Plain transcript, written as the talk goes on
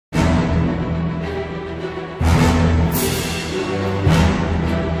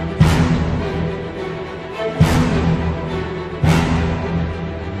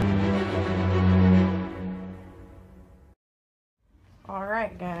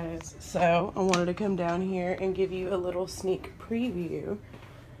guys, so I wanted to come down here and give you a little sneak preview.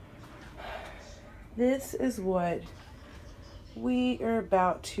 This is what we are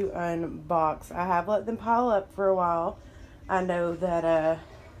about to unbox. I have let them pile up for a while. I know that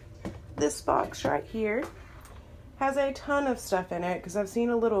this box right here has a ton of stuff in it because I've seen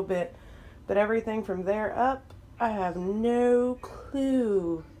a little bit, but everything from there up, I have no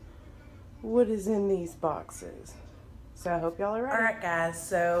clue what is in these boxes. So I hope y'all are ready. Alright guys,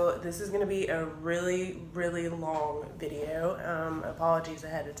 so this is going to be a really long video. Apologies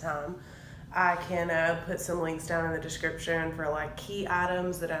ahead of time. I can put some links down in the description for like key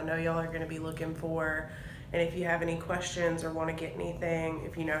items that I know y'all are going to be looking for. And if you have any questions or want to get anything,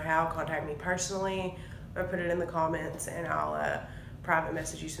 if you know how, contact me personally or put it in the comments and I'll private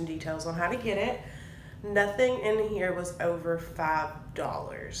message you some details on how to get it. Nothing in here was over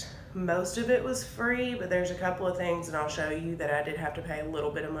 $5. Most of it was free, but there's a couple of things that I'll show you that I did have to pay a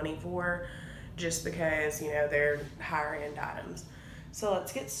little bit of money for just because, you know, they're higher end items. So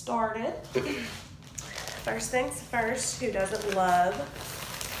let's get started. First things first, who doesn't love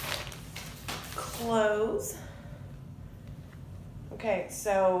clothes? Okay,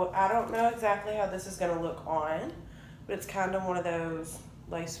 so I don't know exactly how this is going to look on, but it's kind of one of those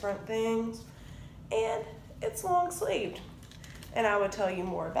lace front things, and it's long sleeved. And I would tell you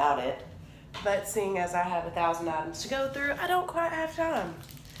more about it, but seeing as I have 1,000 items to go through, I don't quite have time.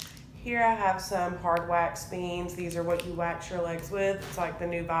 Here I have some hard wax beans. These are what you wax your legs with. It's like the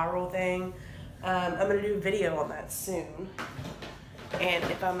new viral thing. I'm gonna do a video on that soon. And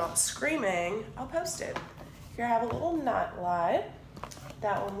if I'm not screaming, I'll post it. Here I have a little nightlight.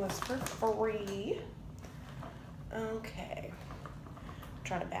 That one was for free. Okay, I'm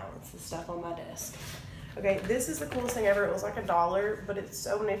trying to balance the stuff on my desk. Okay, this is the coolest thing ever. It was like $1, but it's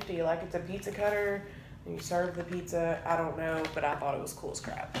so nifty. Like it's a pizza cutter and you serve the pizza. I don't know, but I thought it was cool as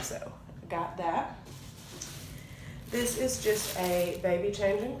crap. So I got that. This is just a baby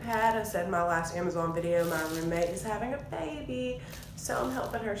changing pad. I said in my last Amazon video, my roommate is having a baby. So I'm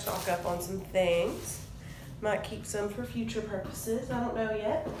helping her stock up on some things. Might keep some for future purposes. I don't know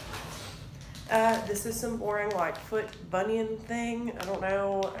yet. This is some boring like foot bunion thing. I don't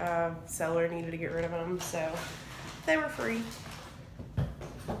know, seller needed to get rid of them, so they were free.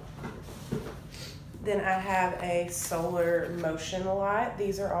 Then I have a solar motion light.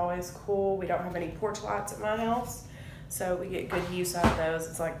 These are always cool. We don't have any porch lights at my house, so we get good use out of those.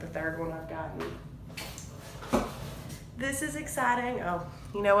 It's like the third one I've gotten. This is exciting. Oh,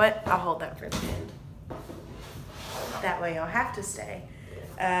 you know what? I'll hold that for the end. That way y'all have to stay.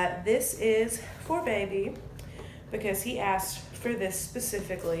 This is for baby because he asked for this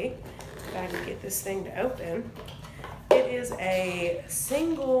specifically. If I can get this thing to open. It is a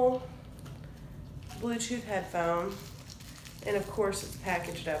single Bluetooth headphone, and of course it's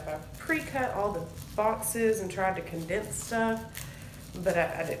packaged up. I've pre-cut all the boxes and tried to condense stuff, but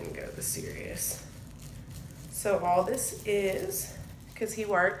I didn't go this serious. So all this is, because he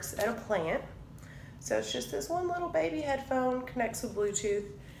works at a plant, so it's just this one little baby headphone, connects with Bluetooth.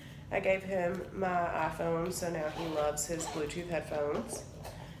 I gave him my iPhone, so now he loves his Bluetooth headphones.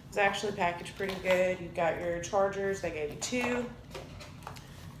 It's actually packaged pretty good. You've got your chargers, they gave you 2.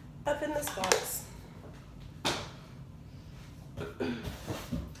 Up in this box. Don't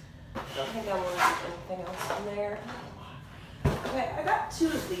think I want to put anything else in there. Okay, I got 2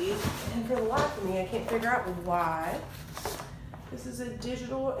 of these, and for the life of me, I can't figure out why. This is a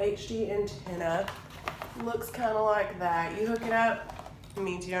digital HD antenna. Looks kind of like that. You hook it up, it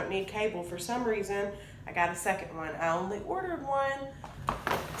means you don't need cable. For some reason, I got a second one. I only ordered one,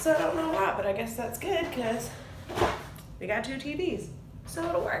 so I don't know why, but I guess that's good because we got 2 TVs, so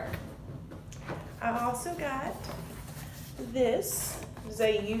it'll work. I also got this. This is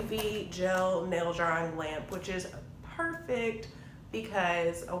a UV gel nail drying lamp, which is perfect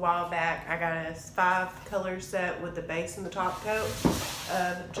because a while back I got a 5 color set with the base and the top coat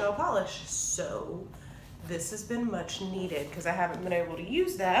of gel polish. So this has been much needed because I haven't been able to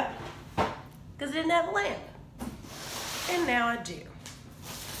use that because I didn't have a lamp. And now I do.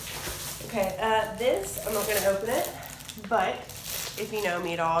 Okay, this, I'm not gonna open it, but if you know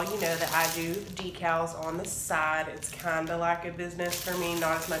me at all, you know that I do decals on the side. It's kind of like a business for me,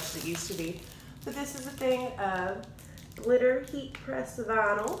 not as much as it used to be. But this is a thing of glitter heat press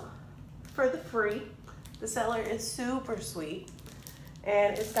vinyl for the free. The seller is super sweet.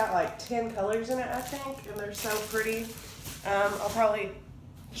 And it's got like 10 colors in it, I think, and they're so pretty. I'll probably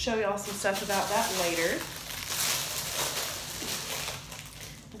show y'all some stuff about that later.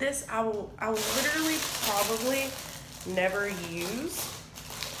 This I will literally probably never use,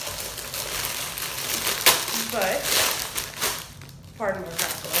 but pardon my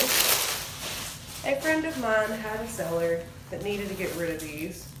crackle. A friend of mine had a seller that needed to get rid of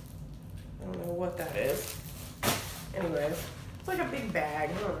these. I don't know what that is. Anyways, it's like a big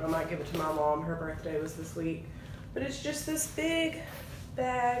bag. I don't know, I might give it to my mom. Her birthday was this week. But it's just this big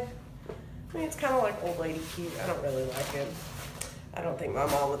bag. I mean, it's kind of like old lady cute. I don't really like it. I don't think my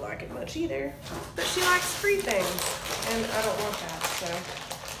mom would like it much either. But she likes free things, and I don't want that, so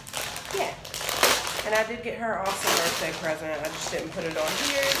yeah. And I did get her an awesome birthday present. I just didn't put it on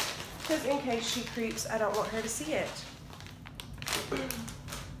here, because in case she creeps, I don't want her to see it.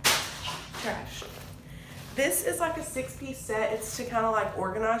 Trash. This is like a 6-piece set. It's to kind of like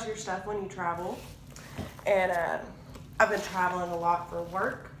organize your stuff when you travel. And I've been traveling a lot for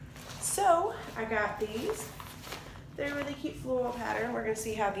work. So I got these. They're a really cute floral pattern. We're gonna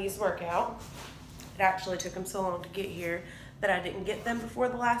see how these work out. It actually took them so long to get here that I didn't get them before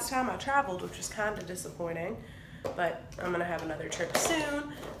the last time I traveled, which was kind of disappointing. But I'm gonna have another trip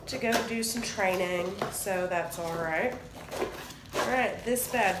soon to go do some training, so that's all right. All right, this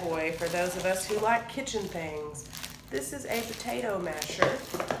bad boy, for those of us who like kitchen things. This is a potato masher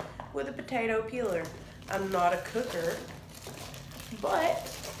with a potato peeler. I'm not a cooker, but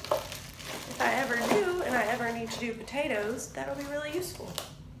if I ever do and I ever need to do potatoes, that'll be really useful.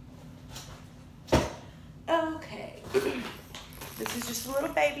 Okay, this is just a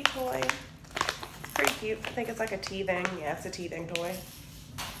little baby toy. It's pretty cute. I think it's like a teething. Yeah, it's a teething toy.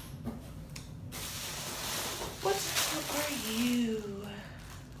 What are you?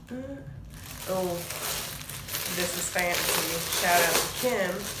 Oh, this is fancy. Shout out to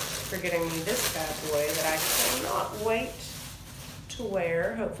Kim for getting me this bad boy that I cannot wait to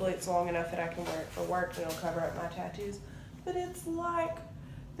wear. Hopefully it's long enough that I can wear it for work and it'll cover up my tattoos. But it's like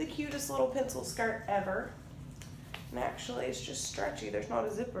the cutest little pencil skirt ever. And actually it's just stretchy. There's not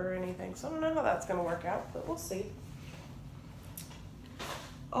a zipper or anything. So I don't know how that's gonna work out, but we'll see.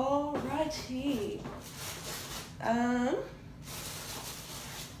 Alrighty. I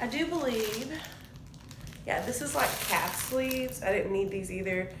do believe, yeah, this is like calf sleeves. I didn't need these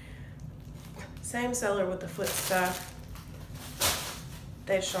either. Same seller with the foot stuff.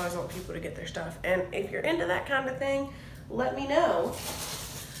 They just always want people to get their stuff. And if you're into that kind of thing, let me know,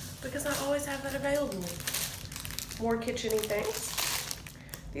 because I always have that available. More kitchen-y things.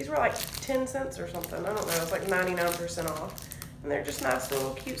 These were like 10 cents or something. I don't know, it's like 99% off. And they're just nice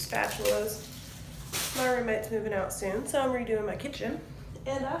little cute spatulas. My roommate's moving out soon, so I'm redoing my kitchen.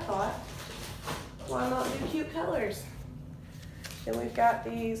 And I thought, why not do cute colors? Then we've got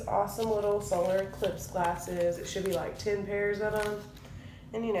these awesome little solar eclipse glasses. It should be like 10 pairs of them.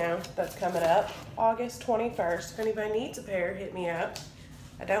 And you know, that's coming up August 21st. If anybody needs a pair, hit me up.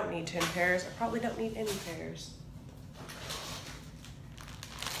 I don't need 10 pairs. I probably don't need any pairs.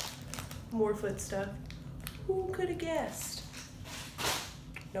 More foot stuff. Who could have guessed?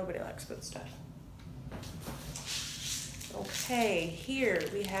 Nobody likes foot stuff. Okay, here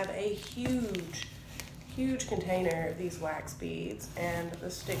we have a huge container of these wax beads and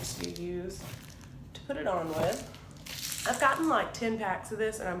the sticks you use to put it on with. I've gotten like 10 packs of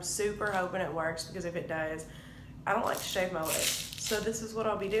this and I'm super hoping it works, because if it does, I don't like to shave my legs. So this is what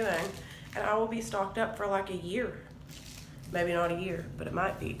I'll be doing, and I will be stocked up for like a year. Maybe not a year, but it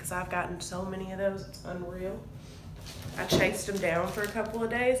might be, because I've gotten so many of those, it's unreal. I chased them down for a couple of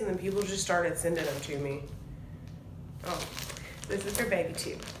days and then people just started sending them to me. Oh, this is for baby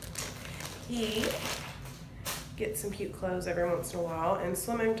too. He gets some cute clothes every once in a while, and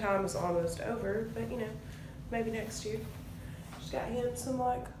swimming time is almost over, but you know, maybe next year. Just got him some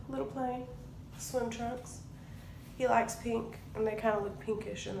like little plain swim trunks. He likes pink, and they kind of look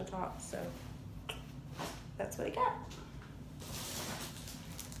pinkish in the top, so that's what he got.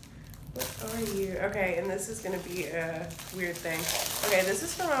 What are you? Okay, and this is gonna be a weird thing. Okay, this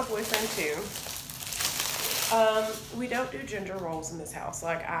is for my boyfriend too. We don't do ginger rolls in this house.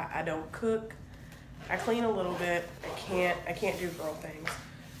 Like I don't cook. I clean a little bit. I can't do girl things.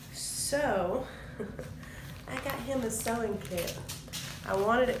 So I got him a sewing kit. I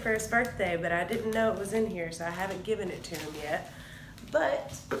wanted it for his birthday, but I didn't know it was in here, so I haven't given it to him yet.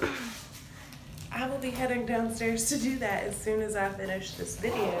 But I will be heading downstairs to do that as soon as I finish this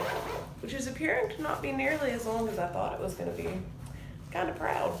video, which is appearing to not be nearly as long as I thought it was gonna be. Kind of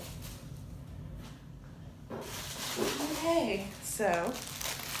proud. Okay, so,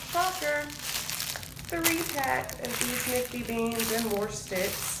 shocker, 3-pack of these nifty beans and more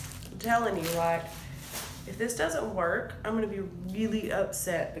sticks. I'm telling you, like, if this doesn't work, I'm gonna be really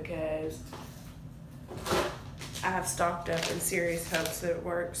upset, because I have stocked up in serious hopes that it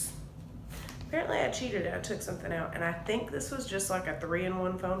works. Apparently I cheated and I took something out, and I think this was just like a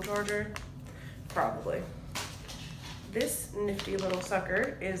 3-in-1 phone charger. Probably. this nifty little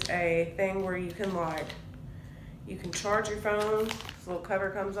sucker is a thing where you can you can charge your phone, this little cover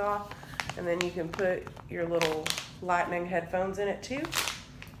comes off, and then you can put your little lightning headphones in it too.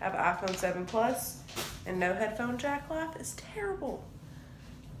 I have an iPhone 7 Plus, and no headphone jack. Life is terrible.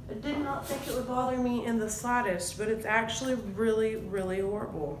 I did not think it would bother me in the slightest, but it's actually really, really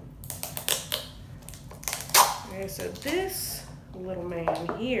horrible. Okay, so this little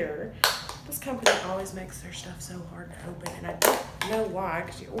man here, this company always makes their stuff so hard to open, and I don't know why,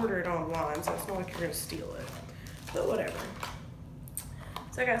 because you order it online, so it's not like you're gonna steal it, but whatever.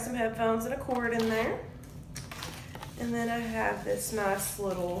 So I got some headphones and a cord in there, and then I have this nice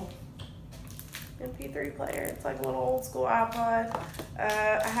little MP3 player. It's like a little old school iPod.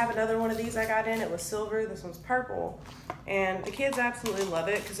 I have another one of these I got in. It was silver. This one's purple. And the kids absolutely love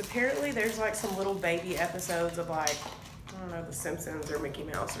it because apparently there's like some little baby episodes of like, I don't know, The Simpsons or Mickey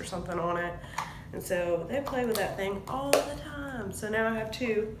Mouse or something on it. And so they play with that thing all the time. So now I have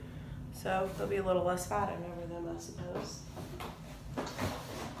two. So there'll be a little less fighting over them, I suppose.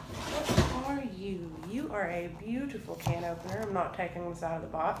 What are you? You are a beautiful can opener. I'm not taking this out of the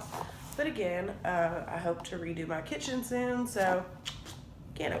box. But again, I hope to redo my kitchen soon, so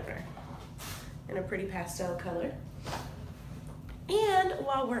can opener in a pretty pastel color. And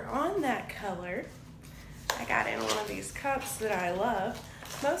while we're on that color, I got in one of these cups that I love,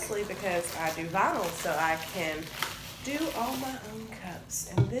 mostly because I do vinyl, so I can do all my own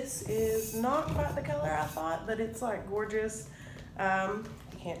cups. And this is not quite the color I thought, but it's like gorgeous. You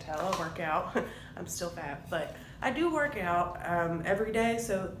can't tell, I work out. I'm still fat, but I do work out every day,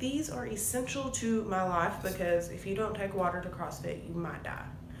 so these are essential to my life because if you don't take water to CrossFit, you might die.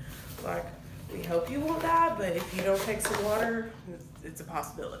 Like, we hope you won't die, but if you don't take some water, it's a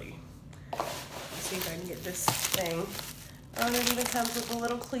possibility. Let's see if I can get this thing. Oh, and it even comes with a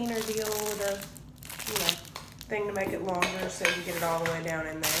little cleaner deal with a, thing to make it longer so you get it all the way down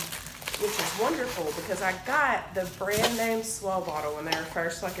in there, which is wonderful because I got the brand name Swell bottle when they were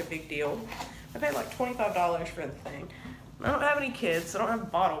first like a big deal. I paid like $25 for the thing. I don't have any kids, so I don't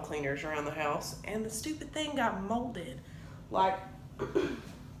have bottle cleaners around the house, and the stupid thing got molded. Like,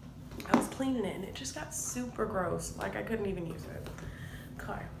 I was cleaning it and it just got super gross. Like, I couldn't even use it.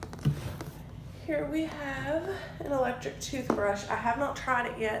 Okay. Here we have an electric toothbrush. I have not tried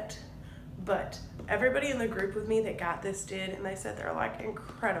it yet, but everybody in the group with me that got this did, and they said they're like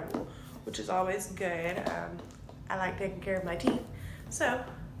incredible, which is always good. I like taking care of my teeth. So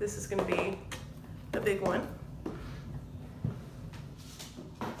this is gonna be a big one.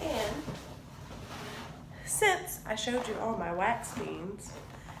 And since I showed you all my wax beans,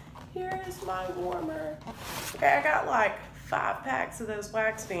 here is my warmer. Okay, I got like 5 packs of those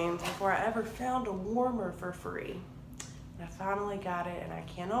wax beans before I ever found a warmer for free. And I finally got it, and I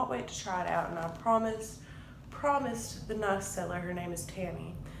cannot wait to try it out. And I promised the nice seller, her name is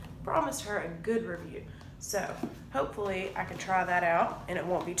Tammy, promised her a good review. So hopefully I can try that out and it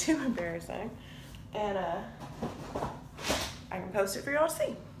won't be too embarrassing. And I can post it for y'all to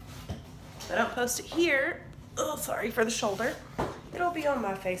see. If I don't post it here, oh, sorry for the shoulder, it'll be on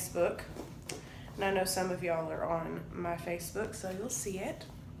my Facebook. And I know some of y'all are on my Facebook, so you'll see it.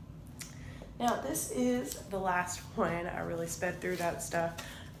 Now this is the last one. I really sped through that stuff.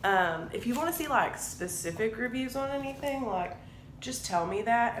 If you want to see like specific reviews on anything, like just tell me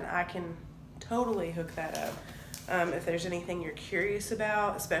that and I can totally hook that up. If there's anything you're curious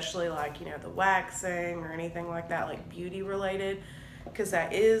about, especially like, the waxing or anything like that, like beauty related, because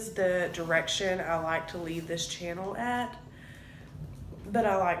that is the direction I like to leave this channel at. But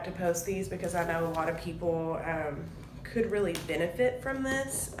I like to post these because I know a lot of people could really benefit from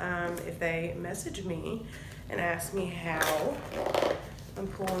this if they message me and ask me how. I'm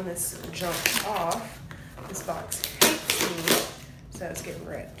pulling this junk off. This box hates me, so it's getting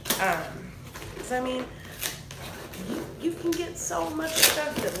ripped. So I mean, you can get so much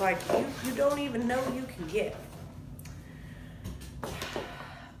stuff that like you don't even know you can get.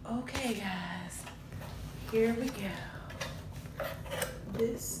 Okay guys, here we go.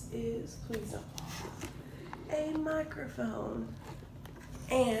 This is, please don't fall, a microphone.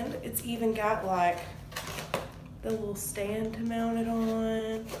 And it's even got like the little stand to mount it on.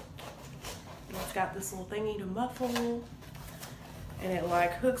 And it's got this little thingy to muffle. And it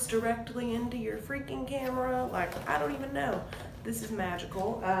like hooks directly into your freaking camera. Like, I don't even know. This is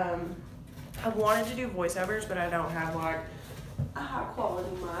magical. I've wanted to do voiceovers, but I don't have like a high quality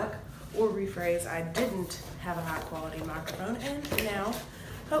mic. Or rephrase, I didn't have a high quality microphone, and now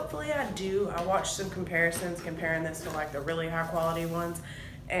hopefully I do. I watched some comparisons comparing this to like the really high quality ones,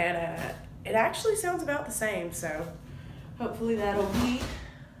 and it actually sounds about the same, so hopefully that'll be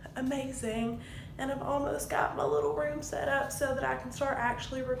amazing. and I've almost got my little room set up so that I can start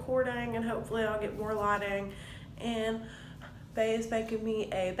actually recording, and hopefully I'll get more lighting. And Faye is making me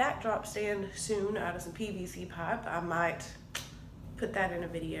a backdrop stand soon out of some PVC pipe. I might put that in a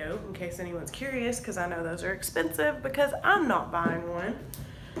video in case anyone's curious, because I know those are expensive because I'm not buying one.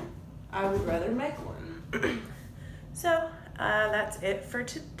 I would rather make one. So that's it for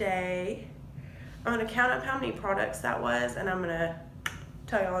today. I'm gonna count up how many products that was, and I'm gonna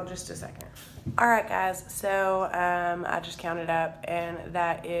tell y'all in just a second. All right, guys, so I just counted up, and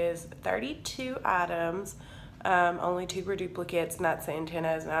that is 32 items. Only 2 were duplicates, and that's the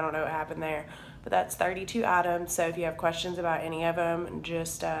antennas, and I don't know what happened there, but that's 32 items. So if you have questions about any of them,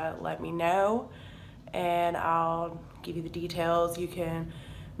 just let me know, and I'll give you the details. You can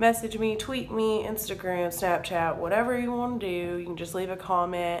message me, tweet me, Instagram, Snapchat, whatever you want to do. You can just leave a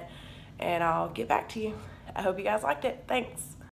comment and I'll get back to you. I hope you guys liked it. Thanks.